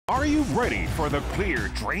Are you ready for the clear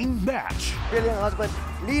dream match? Phil yung husband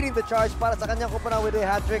leading the charge para sa kanyang kumpana with a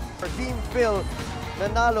hat-trick. For Team Phil,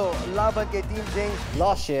 nanalo laban kay Team James.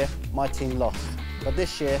 Last year, my team lost, but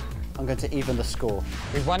this year, I'm going to even the score.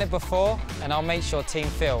 We've won it before, and I'll make sure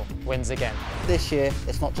Team Phil wins again. This year,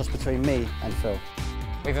 it's not just between me and Phil.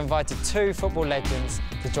 We've invited 2 football legends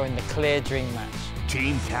to join the clear dream match.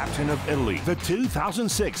 Team captain of Italy, the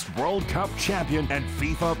 2006 World Cup champion and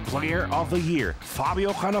FIFA Player of the Year,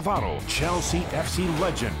 Fabio Cannavaro, Chelsea FC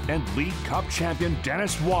legend and League Cup champion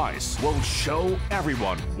Dennis Wise will show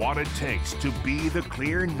everyone what it takes to be the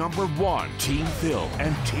clear #1. Team Phil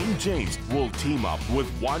and Team James will team up with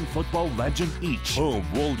 1 football legend each. Whom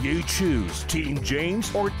will you choose, Team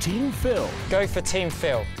James or Team Phil? Go for Team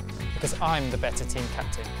Phil, because I'm the better team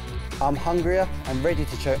captain. I'm hungrier and ready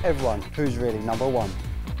to show everyone who's really #1.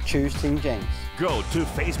 Choose Team James. Go to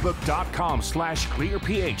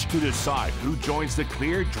facebook.com/clearph to decide who joins the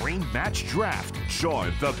Clear Dream Match draft.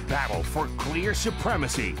 Join the battle for clear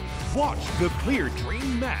supremacy. Watch the Clear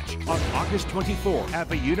Dream Match on August 24 at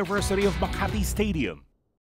the University of Makati Stadium.